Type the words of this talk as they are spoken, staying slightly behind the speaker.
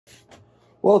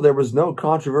Well, there was no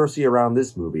controversy around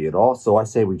this movie at all, so I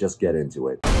say we just get into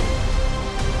it.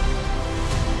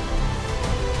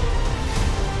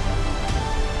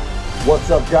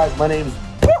 What's up, guys? My name's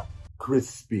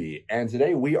Krisp, and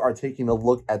today we are taking a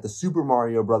look at the Super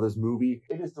Mario Bros. Movie.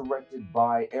 It is directed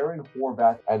by Aaron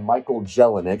Horvath and Michael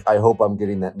Jelenic. I hope I'm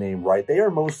getting that name right. They are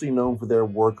mostly known for their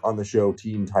work on the show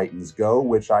Teen Titans Go,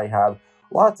 which I have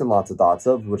lots and lots of thoughts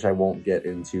of, which I won't get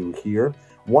into here.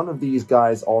 One of these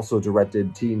guys also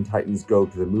directed Teen Titans Go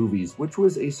to the Movies, which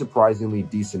was a surprisingly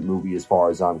decent movie as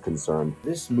far as I'm concerned.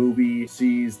 This movie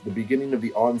sees the beginning of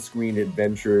the on-screen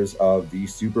adventures of the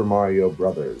Super Mario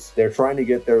Brothers. They're trying to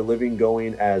get their living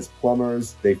going as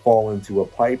plumbers. They fall into a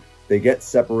pipe. They get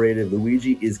separated.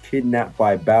 Luigi is kidnapped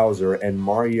by Bowser, and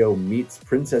Mario meets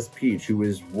Princess Peach, who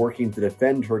is working to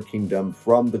defend her kingdom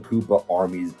from the Koopa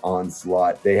Army's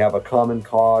onslaught. They have a common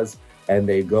cause, and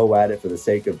they go at it for the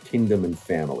sake of kingdom and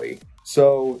family.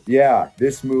 So, yeah,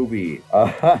 this movie,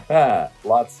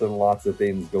 lots and lots of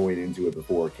things going into it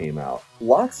before it came out.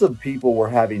 Lots of people were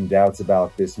having doubts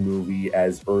about this movie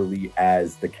as early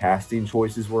as the casting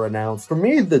choices were announced. For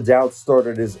me, the doubts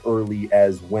started as early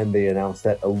as when they announced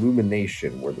that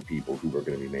Illumination were the people who were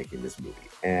going to be making this movie.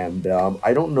 And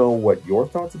I don't know what your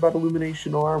thoughts about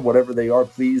Illumination are. Whatever they are,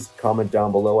 please comment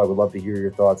down below. I would love to hear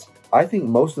your thoughts. I think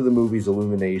most of the movies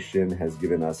Illumination has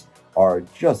given us are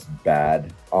just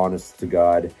bad, honest to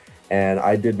God, and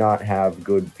I did not have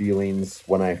good feelings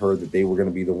when I heard that they were going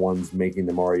to be the ones making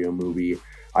the Mario movie.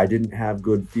 I didn't have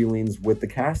good feelings with the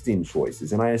casting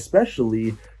choices, and I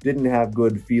especially didn't have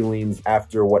good feelings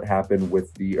after what happened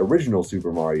with the original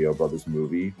Super Mario Bros.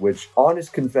 Movie, which,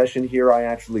 honest confession here, I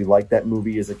actually liked that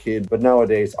movie as a kid, but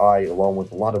nowadays I, along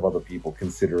with a lot of other people,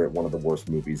 consider it one of the worst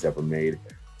movies ever made.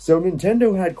 So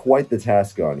Nintendo had quite the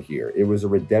task on here. It was a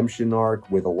redemption arc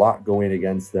with a lot going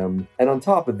against them. And on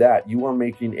top of that, you are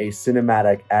making a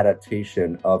cinematic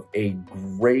adaptation of a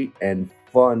great and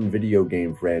fun video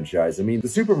game franchise. I mean, the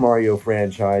Super Mario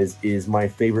franchise is my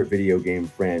favorite video game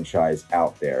franchise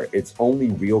out there. Its only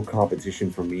real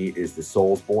competition for me is the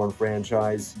Soulsborne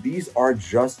franchise. These are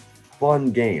just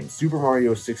fun games. Super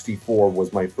Mario 64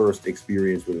 was my first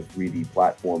experience with a 3D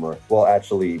platformer. Well,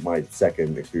 actually, my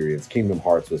second experience. Kingdom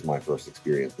Hearts was my first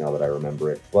experience, now that I remember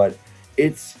it. But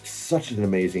it's such an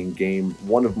amazing game.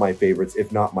 One of my favorites,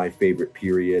 if not my favorite,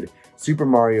 period. Super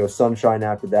Mario Sunshine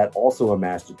after that, also a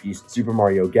masterpiece. Super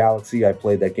Mario Galaxy, I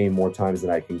played that game more times than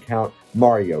I can count.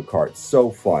 Mario Kart, so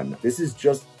fun. This is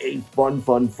just a fun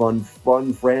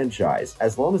franchise.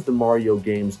 As long as the Mario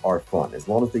games are fun, as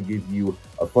long as they give you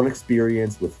a fun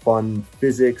experience with fun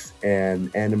physics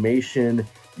and animation,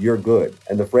 you're good.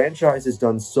 And the franchise is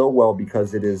done so well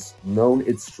because it has known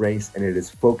its strengths and it is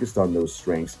focused on those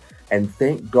strengths. And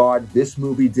thank God this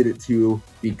movie did it too,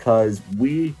 because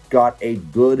we got a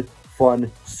good, fun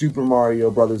Super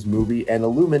Mario Bros. Movie, and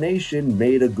Illumination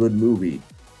made a good movie.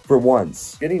 For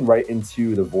once. Getting right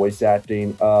into the voice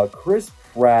acting, Chris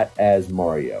Pratt as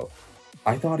Mario.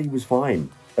 I thought he was fine.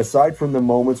 Aside from the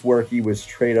moments where he was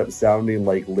straight up sounding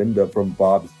like Linda from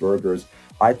Bob's Burgers,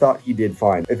 I thought he did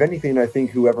fine. If anything, I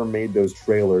think whoever made those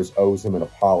trailers owes him an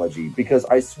apology, because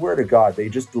I swear to God, they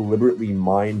just deliberately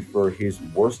mined for his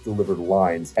worst delivered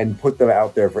lines and put them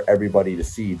out there for everybody to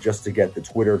see just to get the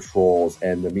Twitter trolls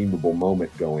and the memeable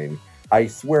moment going. I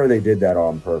swear they did that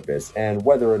on purpose, and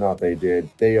whether or not they did,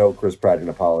 they owe Chris Pratt an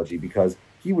apology, because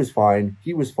he was fine,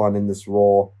 he was fun in this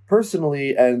role.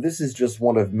 Personally, and this is just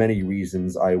one of many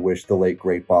reasons I wish the late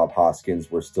great Bob Hoskins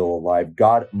were still alive.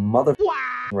 God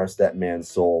rest that man's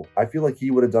soul. I feel like he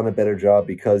would have done a better job,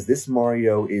 because this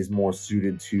Mario is more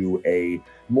suited to a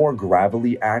more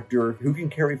gravelly actor who can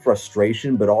carry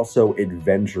frustration but also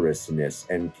adventurousness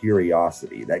and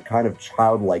curiosity, that kind of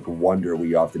childlike wonder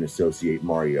we often associate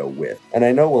Mario with. And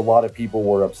I know a lot of people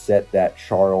were upset that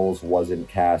Charles wasn't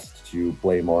cast to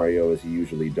play Mario as he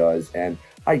usually does, and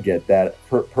I get that.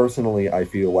 Personally, I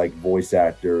feel like voice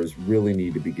actors really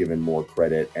need to be given more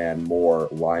credit and more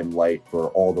limelight for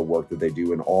all the work that they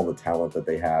do and all the talent that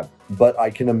they have. But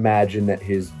I can imagine that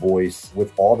his voice,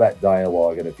 with all that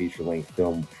dialogue in a feature-length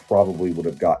film, probably would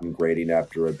have gotten grating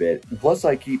after a bit. Plus,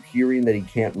 I keep hearing that he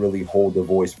can't really hold the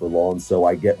voice for long, so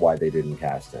I get why they didn't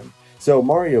cast him. So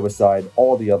Mario aside,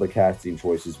 all the other casting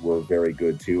choices were very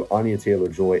good too. Anya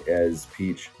Taylor-Joy as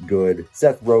Peach, good.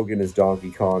 Seth Rogen as Donkey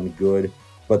Kong, good.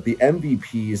 But the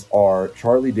MVPs are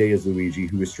Charlie Day as Luigi,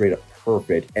 who is straight up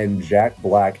perfect, and Jack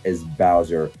Black as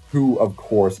Bowser, who of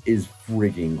course is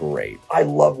freaking great. I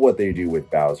love what they do with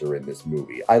Bowser in this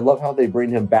movie. I love how they bring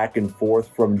him back and forth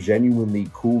from genuinely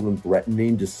cool and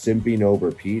threatening to simping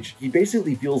over Peach. He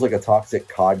basically feels like a toxic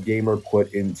COD gamer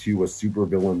put into a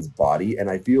supervillain's body, and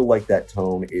I feel like that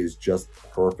tone is just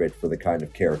perfect for the kind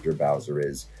of character Bowser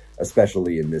is,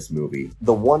 especially in this movie.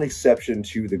 The one exception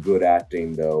to the good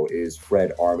acting, though, is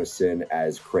Fred Armisen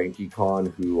as Cranky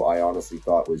Kong, who I honestly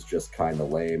thought was just kind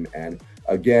of lame. And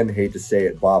again, hate to say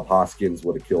it, Bob Hoskins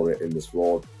would have killed it in this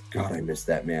role. God, I miss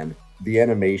that man. The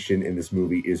animation in this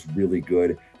movie is really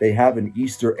good. They have an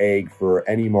Easter egg for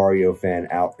any Mario fan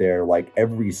out there, like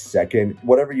every second.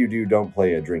 Whatever you do, don't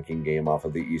play a drinking game off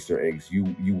of the Easter eggs.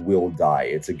 You will die.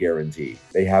 It's a guarantee.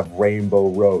 They have Rainbow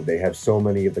Road. They have so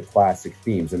many of the classic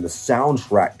themes, and the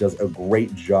soundtrack does a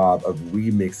great job of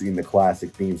remixing the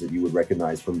classic themes that you would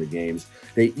recognize from the games.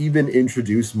 They even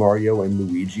introduce Mario and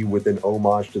Luigi with an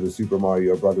homage to the Super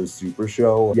Mario Bros. Super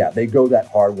Show. Yeah, they go that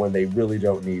hard when they really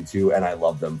don't need to, and I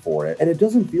love them for it. And it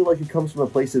doesn't feel like it comes from a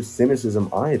place of cynicism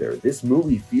either. This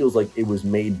movie feels like it was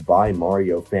made by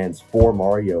Mario fans for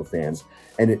Mario fans,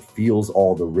 and it feels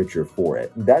all the richer for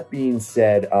it. That being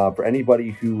said, for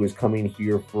anybody who is coming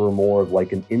here for more of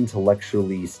like an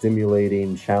intellectually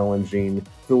stimulating, challenging,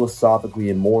 philosophically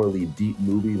and morally deep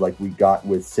movie like we got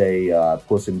with, say,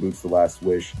 Puss in Boots: The Last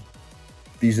Wish,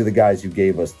 these are the guys who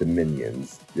gave us the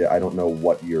Minions. I don't know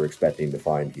what you're expecting to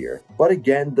find here. But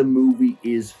again, the movie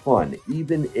is fun,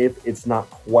 even if it's not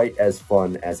quite as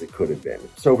fun as it could have been.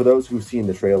 So for those who've seen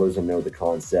the trailers and know the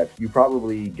concept, you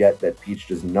probably get that Peach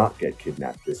does not get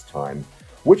kidnapped this time,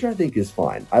 which I think is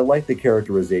fine. I like the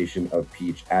characterization of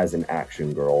Peach as an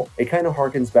action girl. It kind of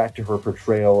harkens back to her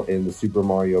portrayal in the Super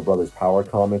Mario Bros. Power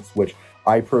comics, which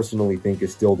I personally think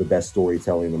is still the best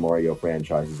storytelling the Mario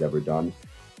franchise has ever done.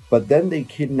 But then they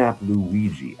kidnap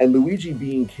Luigi, and Luigi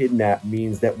being kidnapped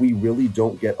means that we really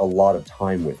don't get a lot of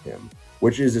time with him,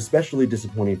 which is especially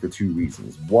disappointing for two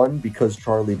reasons. One, because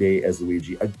Charlie Day as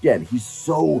Luigi, again, he's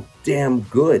so damn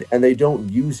good, and they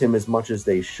don't use him as much as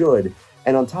they should.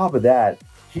 And on top of that,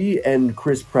 he and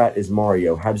Chris Pratt as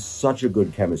Mario have such a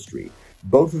good chemistry.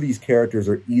 Both of these characters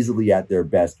are easily at their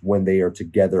best when they are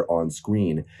together on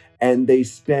screen, and they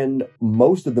spend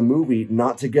most of the movie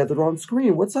not together on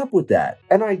screen. What's up with that?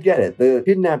 And I get it, the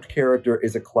kidnapped character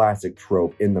is a classic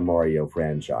trope in the Mario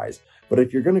franchise, but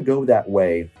if you're gonna go that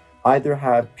way, either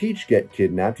have Peach get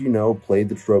kidnapped, you know, play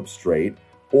the trope straight,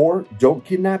 or don't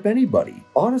kidnap anybody.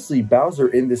 Honestly, Bowser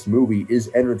in this movie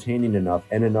is entertaining enough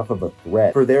and enough of a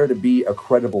threat for there to be a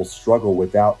credible struggle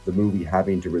without the movie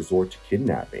having to resort to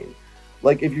kidnapping.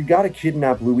 Like, if you gotta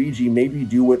kidnap Luigi, maybe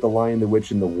do what The Lion, the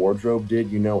Witch, and the Wardrobe did,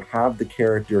 you know, have the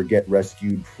character get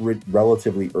rescued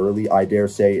relatively early, I dare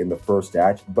say, in the first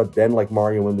act, but then, like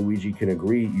Mario and Luigi can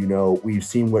agree, you know, we've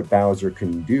seen what Bowser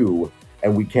can do,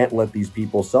 and we can't let these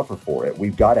people suffer for it.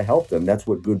 We've gotta help them, that's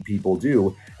what good people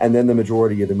do, and then the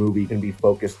majority of the movie can be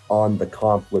focused on the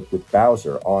conflict with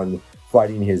Bowser, on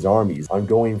fighting his armies, on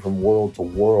going from world to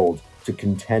world to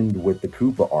contend with the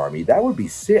Koopa army. That would be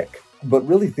sick. But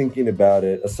really thinking about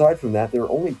it, aside from that, there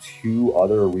are only two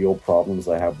other real problems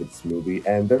I have with this movie,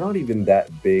 and they're not even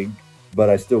that big, but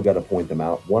I still gotta point them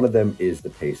out. One of them is the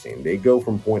pacing. They go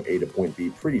from point A to point B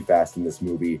pretty fast in this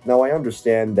movie. Now, I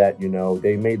understand that, you know,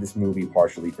 they made this movie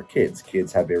partially for kids.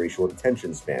 Kids have very short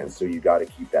attention spans, so you gotta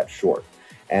keep that short.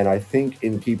 And I think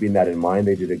in keeping that in mind,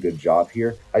 they did a good job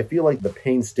here. I feel like the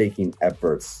painstaking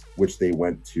efforts which they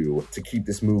went to keep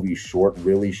this movie short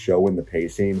really show in the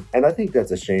pacing. And I think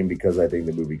that's a shame because I think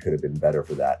the movie could have been better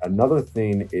for that. Another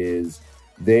thing is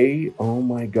oh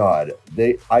my God,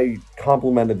 I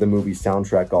complimented the movie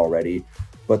soundtrack already,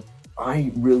 but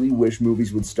I really wish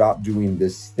movies would stop doing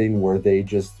this thing where they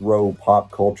just throw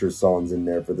pop culture songs in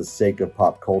there for the sake of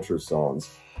pop culture songs.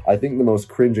 I think the most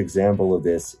cringe example of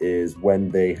this is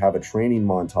when they have a training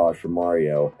montage for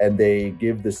Mario and they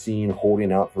give the scene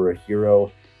holding out for a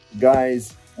hero.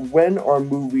 Guys, when are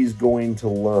movies going to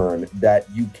learn that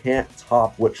you can't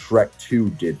top what Shrek 2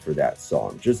 did for that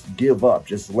song? Just give up.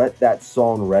 Just let that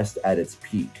song rest at its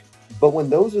peak. But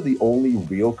when those are the only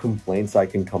real complaints I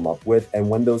can come up with, and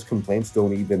when those complaints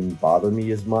don't even bother me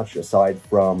as much, aside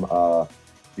from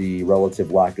the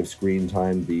relative lack of screen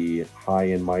time the high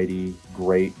and mighty,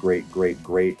 great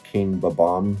King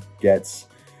Babam gets,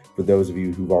 For those of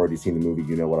you who've already seen the movie,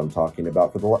 you know what I'm talking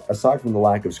about. Aside from the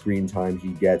lack of screen time he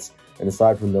gets, and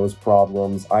aside from those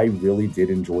problems, I really did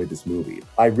enjoy this movie.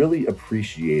 I really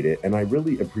appreciate it, and I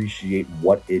really appreciate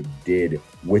what it did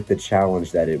with the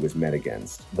challenge that it was met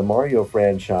against. The Mario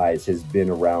franchise has been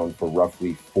around for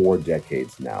roughly 4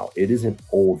 decades now. It is an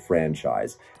old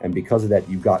franchise, and because of that,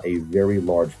 you've got a very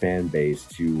large fan base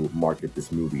to market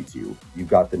this movie to. You've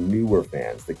got the newer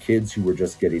fans, the kids who were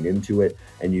just getting into it,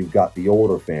 and you've got the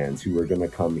older fans who are going to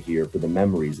come here for the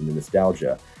memories and the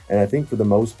nostalgia. And I think for the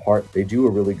most part, they do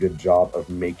a really good job of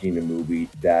making a movie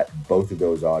that both of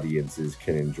those audiences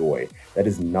can enjoy. That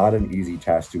is not an easy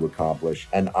task to accomplish,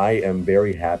 and I am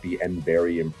very happy and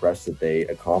very impressed that they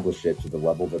accomplished it to the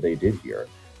level that they did here.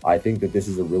 I think that this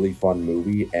is a really fun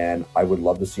movie, and I would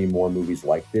love to see more movies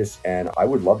like this, and I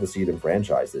would love to see them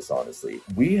franchise this, honestly.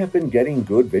 We have been getting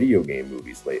good video game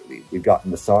movies lately. We've gotten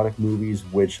the Sonic movies,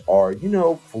 which are, you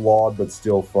know, flawed but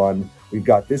still fun. We've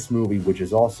got this movie, which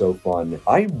is also fun.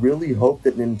 I really hope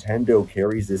that Nintendo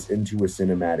carries this into a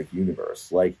cinematic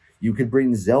universe. Like, you could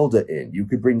bring Zelda in, you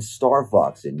could bring Star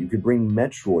Fox in, you could bring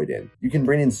Metroid in. You can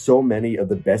bring in so many of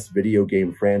the best video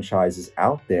game franchises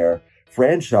out there,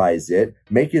 franchise it,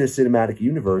 make it a cinematic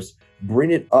universe,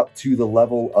 bring it up to the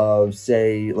level of,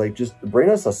 say, like, just bring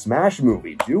us a Smash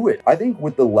movie, do it. I think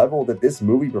with the level that this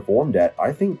movie performed at,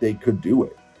 I think they could do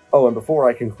it. Oh, and before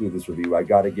I conclude this review, I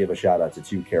gotta give a shout out to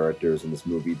 2 characters in this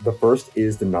movie. The first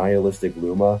is the nihilistic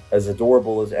Luma, as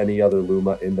adorable as any other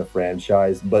Luma in the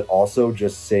franchise, but also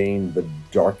just saying the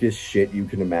darkest shit you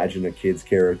can imagine a kid's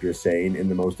character saying in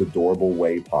the most adorable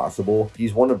way possible.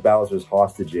 He's one of Bowser's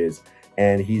hostages,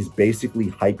 and he's basically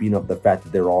hyping up the fact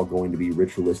that they're all going to be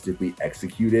ritualistically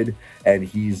executed, and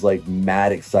he's like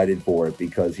mad excited for it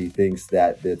because he thinks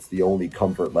that it's the only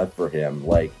comfort left for him.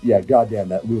 Like, yeah, goddamn,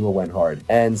 that Luma went hard.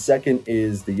 And second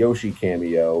is the Yoshi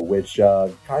cameo, which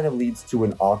kind of leads to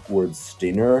an awkward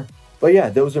stinger. But yeah,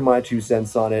 those are my 2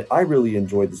 cents on it. I really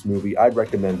enjoyed this movie. I'd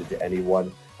recommend it to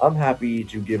anyone. I'm happy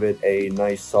to give it a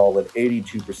nice solid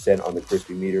 82% on the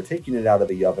Crispy meter, taking it out of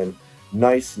the oven.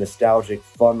 Nice, nostalgic,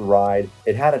 fun ride.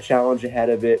 It had a challenge ahead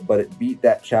of it, but it beat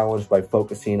that challenge by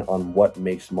focusing on what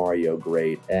makes Mario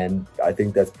great, and I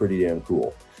think that's pretty damn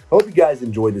cool. Hope you guys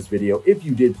enjoyed this video. If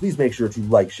you did, please make sure to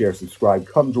like, share, subscribe.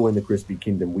 Come join the Crispy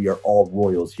Kingdom. We are all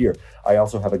royals here. I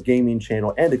also have a gaming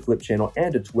channel and a clip channel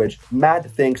and a Twitch.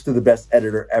 Mad thanks to the best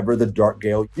editor ever, the Dark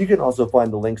Gale. You can also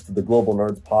find the links to the Global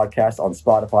Nerds podcast on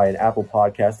Spotify and Apple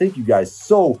Podcasts. Thank you guys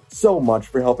so much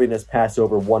for helping us pass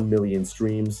over 1 million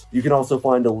streams. You can also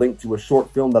find a link to a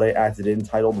short film that I acted in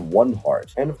titled One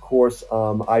Heart. And of course,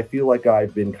 I feel like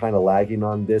I've been kind of lagging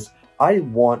on this. I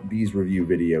want these review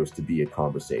videos to be a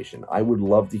conversation. I would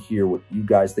love to hear what you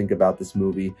guys think about this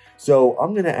movie. So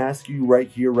I'm going to ask you right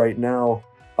here, right now,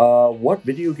 what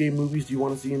video game movies do you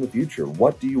want to see in the future?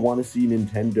 What do you want to see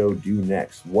Nintendo do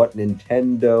next? What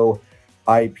Nintendo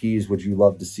IPs would you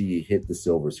love to see hit the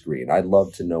silver screen? I'd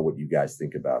love to know what you guys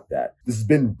think about that. This has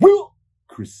been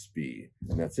Crispy.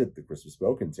 And that's it. The Krisp has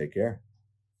spoken. Take care.